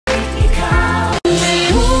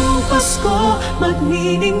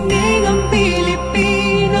Niningning ang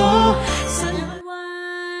Pilipino.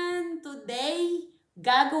 Everyone, today,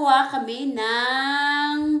 gagawa kami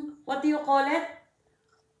ng, what do you call it?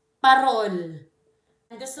 Parol.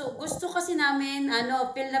 Gusto kasi namin,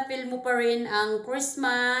 feel na feel mo pa rin ang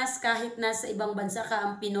Christmas kahit nasa ibang bansa ka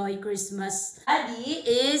ang Pinoy Christmas. Daddy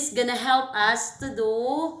is gonna help us to do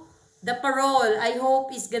the parol. I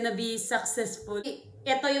hope it's gonna be successful.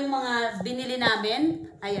 Ito yung mga binili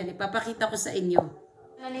namin. Ayan, ipapakita ko sa inyo.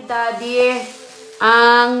 Ni Daddy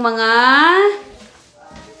ang mga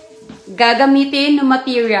gagamitin ng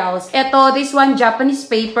materials. Ito, this one, Japanese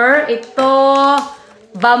paper. Ito,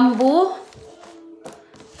 bamboo.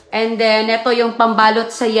 And then, ito yung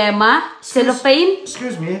pambalot sa yema. Cellophane.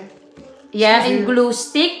 Excuse me. Yeah, and glue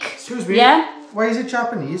stick. Excuse me. Yeah. Why is it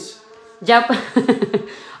Japanese?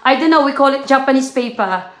 I don't know, we call it Japanese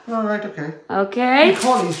paper. Oh, right, okay. Okay. We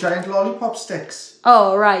call these giant lollipop sticks.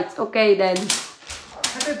 Oh, right. Okay, then.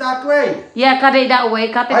 Cut it that way. Yeah, cut it that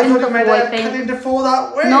way. Cut it I into thought you meant four thing. cut into four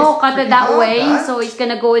that way. No, cut it that way. That. So, it's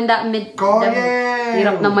gonna go in that mid.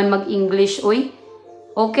 Hirap naman mag-English, uy.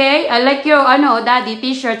 Okay, I like your, Daddy,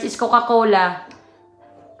 t-shirts is Coca-Cola.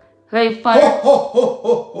 Okay, Ho, ho, ho,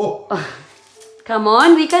 ho, ho. Come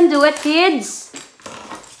on, we can do it, kids.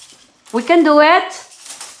 We can do it.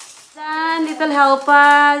 Done, little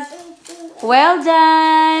helpers. Well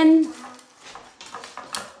done.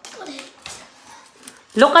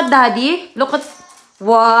 Look at Daddy. Look at...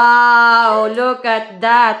 Wow, look at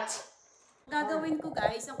that. Gagawin ko,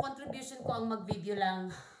 guys, ang contribution ko ang mag-video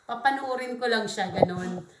lang. Papanoorin ko lang siya,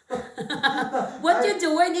 ganun. What you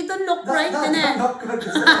doing? It don't look right, na.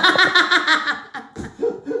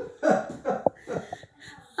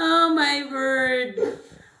 Oh, my word.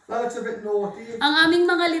 That looks a bit naughty. Ang aming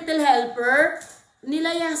mga little helper,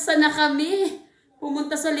 nilayasan na kami.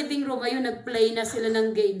 Pumunta sa living room. Ayun, nag-play na sila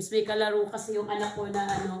ng games. May kalaro kasi yung anak ko na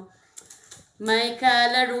may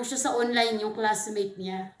kalaro siya sa online, yung classmate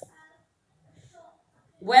niya.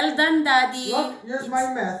 Well done, Daddy. Look, here's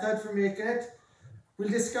my method for making it.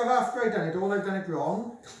 We'll discover after I've done it all I've done it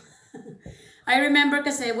wrong. I remember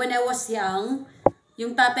kasi when I was young,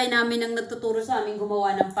 yung tatay namin ang nagtuturo sa amin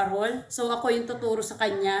gumawa ng parol. So ako yung tuturo sa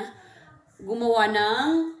kanya gumawa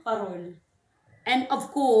ng parol. And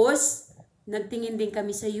of course, nagtingin din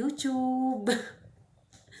kami sa YouTube.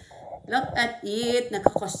 Look at it.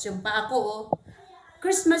 Naka-costume pa ako, oh.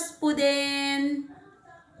 Christmas pudding.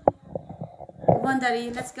 Come on, Daddy.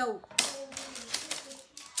 Let's go.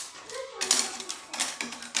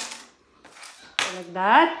 Like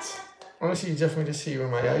that. Honestly, you just want me to see with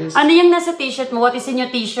my eyes. Ano yung nasa t-shirt mo? What is in your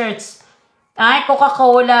t-shirts? Ay,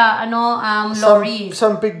 Coca-Cola, lorry.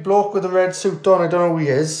 Some big bloke with a red suit on. I don't know who he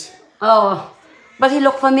is. Oh, but he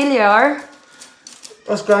looked familiar.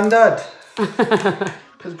 That's Grandad.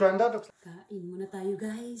 Because Grandad looks... Kain muna tayo,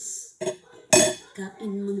 guys.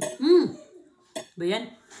 Kain muna. Ba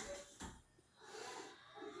yan?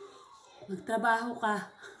 Magtrabaho ka.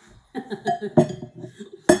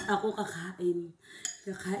 Ako kakain.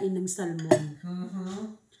 Kakain ng salmon.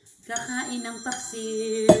 Kakain ng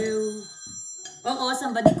paksiw. Oo,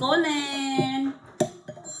 somebody calling.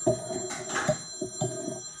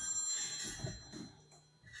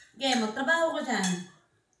 Okay, magtrabaho ka dyan.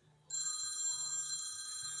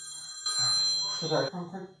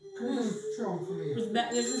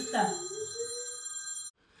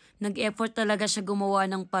 Nag-effort talaga siya gumawa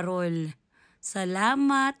ng parol.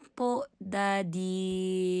 Salamat po,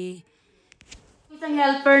 Daddy. Isang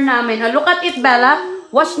helper namin. Look at it, Bella.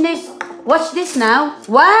 Watch this. Watch this now.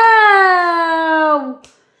 Wow!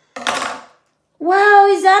 Wow,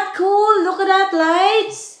 is that cool? Look at that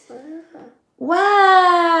lights. Wow!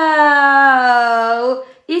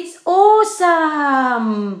 It's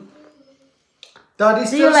awesome.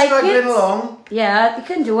 Daddy's still struggling along. Yeah, you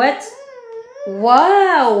can do it.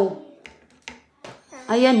 Wow!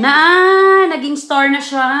 Ayan na! Naging star na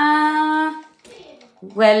siya.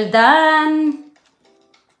 Well done.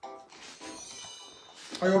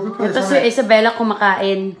 I hope you put Ito si Isabella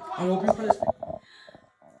kumakain. I hope you put it.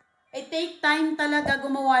 I take time talaga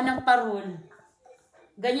gumawa ng parol.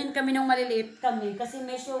 Ganyan kami nung maliliit kami kasi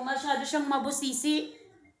masyado siyang mabusisi.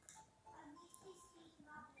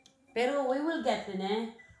 Pero we will get in,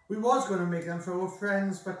 eh. We was going to make them for our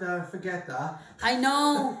friends, but forget that. I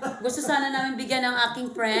know. Gusto sana namin bigyan ng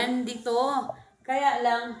aking friend dito. Kaya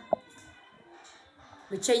lang,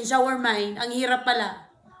 we change our mind. Ang hirap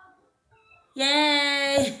pala.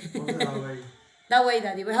 Yay! That way. That way,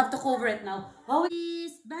 Daddy. We have to cover it now. Oh,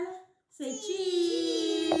 cheese! Bella, say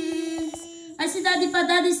cheese! Ay, si Daddy pa.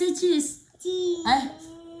 Daddy, say cheese. Cheese. Ay.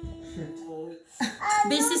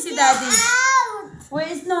 Busy si Daddy. Where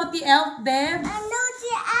is Naughty Elf, babe?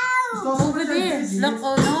 It's not so Over much I'm there. busy. Look,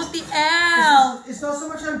 oh, naughty elf. It's not so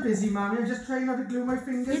much I'm busy, Mommy. I'm just trying not to glue my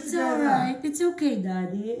fingers It's together. alright. It's okay,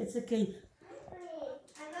 Daddy. It's okay.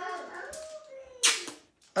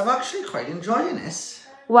 I'm actually quite enjoying this.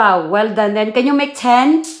 Wow, well done then. Can you make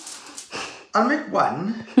 10? I'll make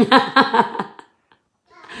one.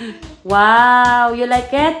 Wow, you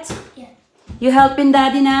like it? Yeah. You helping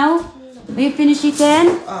Daddy now? Are you finished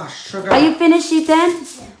eating? Oh, sugar. Are you finished eating?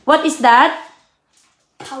 What is that?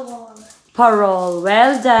 Parol. Parol.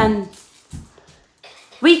 Well done.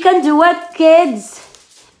 We can do it, kids.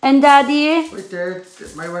 And Daddy? Wait there.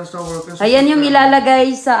 My one's not working. So Ayan yung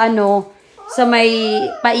ilalagay sa ano, sa may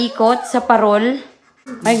paikot, sa parol.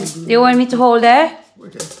 Ay, do you want me to hold it?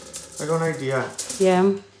 Wait there. I got an idea. Yeah.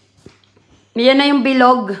 Yan na yung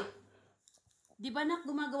bilog. Di ba nak,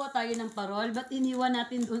 gumagawa tayo ng parol? Ba't iniwan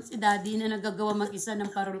natin doon si Daddy na nagagawa mag-isa ng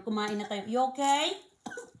parol? Kumain na tayo. You okay?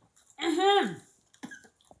 Ahem.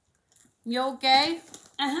 You okay?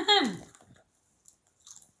 Ahem.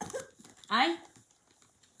 Ay.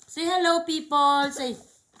 Say hello, people.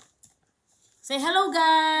 Say hello,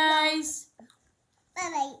 guys.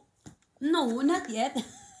 Bye-bye. No, not yet.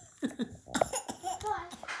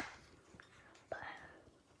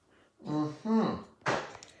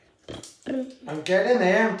 I'm getting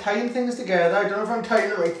there. I'm tying things together. I don't know if I'm tying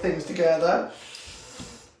the right things together.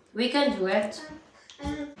 We can do it.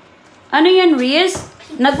 Ano yan, Riz?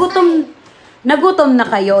 Nagutom na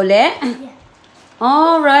kayo, le? Yeah.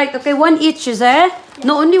 Alright, okay, one each, is it?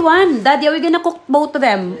 No, only one. Daddy, are we gonna cook both of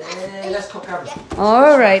them? Let's cook them.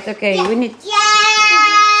 Alright, okay, we need...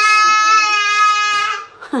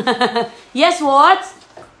 Yes, what?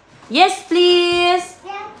 Yes, please.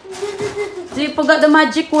 So you forgot the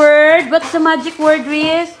magic word. What's the magic word,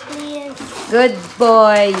 Riz? Please. Good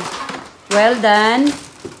boy. Well done.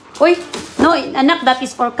 Uy, no, anak, that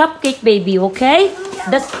is for cupcake, baby, okay?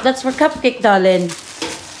 That's for cupcake, darling.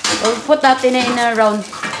 We'll put that in a round.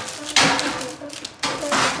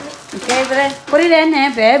 Okay, put it in,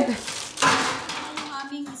 babe. Ang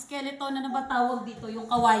aming skeleton na nabatawag dito, yung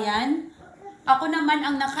kawayan. Ako naman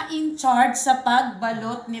ang naka-in-charge sa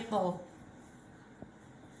pagbalot nito.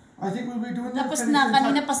 I think we'll be doing the Tapos finishing na,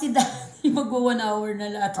 kanina pa si Daddy, mag-1 hour na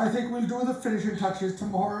lahat. I think we'll do the finishing touches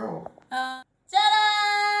tomorrow.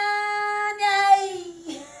 Tcharan!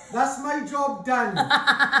 Yay! That's my job done.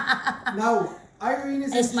 Now, Irene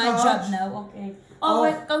is It's in my charge. job now, okay. Oh,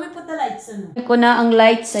 wait, can we put the lights on? Ko na ang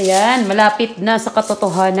lights, ayan. Malapit na sa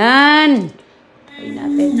katotohanan. Try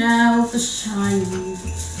natin. Now to shine.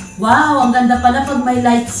 Wow, ang ganda pala pag may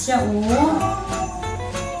lights siya, oh.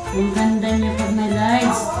 Ang ganda niya pag may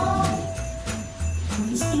lights.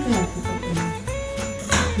 Mag-stick kaya ito.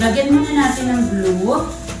 Lagyan muna natin ng glue.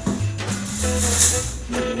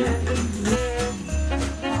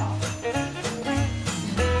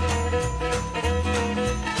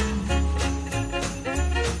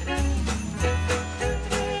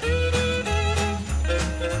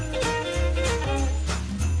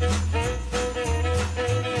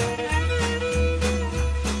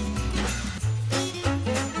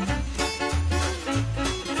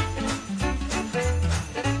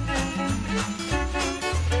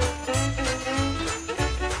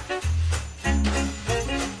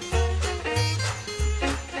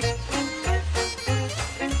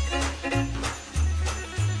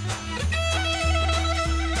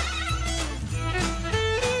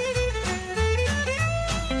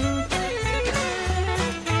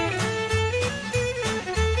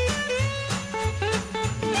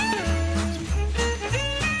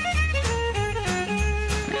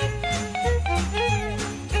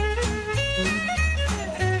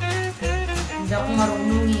 Hindi ako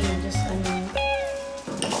marunong eh. Just ano.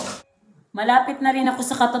 Malapit na rin ako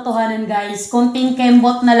sa katotohanan, guys. Konting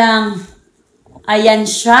kembot na lang. Ayan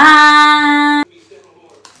siya!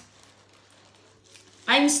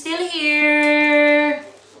 I'm still here!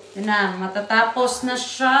 Yan na, matatapos na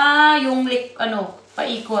siya yung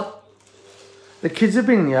paikot. The kids have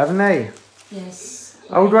been here, haven't they? Yes.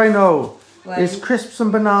 How do I know? Why? There's crisps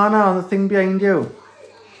and banana on the thing behind you.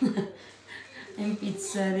 And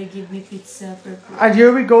pizza. They give me pizza for free. And here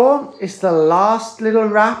we go. It's the last little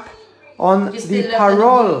wrap on the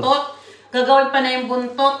parol. Buntot. Gagawin pa na yung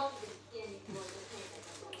buntot.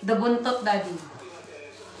 The buntot, Daddy.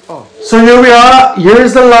 Oh. So here we are.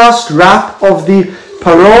 Here's the last wrap of the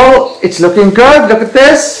parol. It's looking good. Look at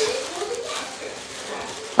this.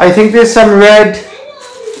 I think there's some red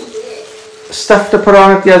stuff to put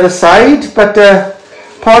on at the other side, but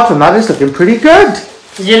apart from that, it's looking pretty good.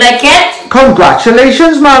 Did you like it?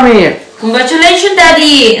 Congratulations, Mommy. Congratulations,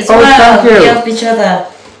 Daddy. As Oh, well. thank you. We help each other.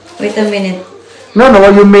 Wait a minute. No,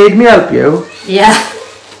 you made me help you. Yeah.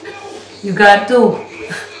 You got to.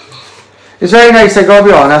 It's very nice, I gotta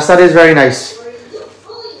be honest, that is very nice.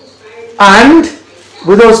 And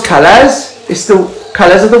with those colours, it's the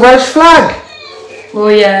colours of the Welsh flag. Oh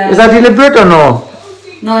yeah. Is that deliberate or no?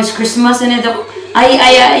 No, it's Christmas and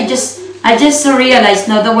I just realized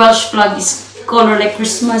now the Welsh flag is color like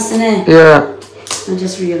Christmas, innit? Yeah. I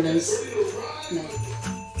just realized.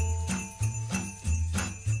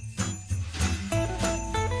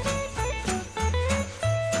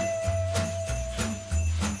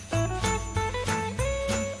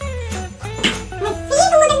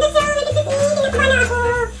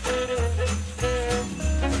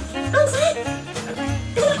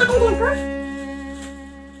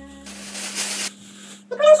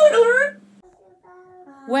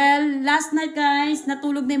 Well, last night guys,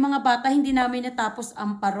 natulog na yung mga bata, hindi namin natapos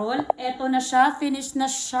ang parol. Eto na siya, finish na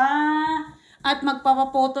siya. At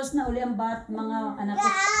magpapapotos na uli ang mga anak ko.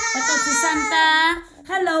 Ito si Santa.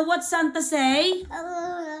 Hello, what Santa say?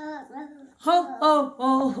 Ho, ho,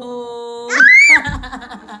 ho, ho.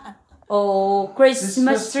 Oh,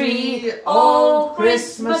 Christmas tree. Oh,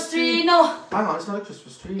 Christmas tree. No. Hang on, it's not a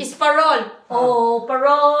Christmas tree. It's parol. Oh,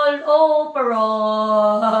 parol. Oh,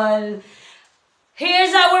 parol.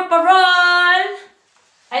 Here's our parol.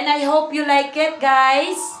 And I hope you like it,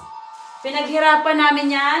 guys. Pinaghirapan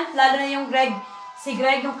namin yan. Lalo na yung si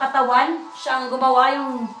Greg yung katawan. Siya ang gumawa,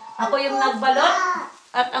 ako yung nagbalot.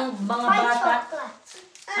 At ang mga bata.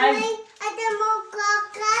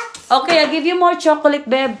 Okay, I'll give you more chocolate,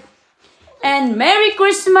 babe. And Merry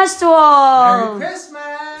Christmas to all. Merry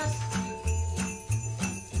Christmas.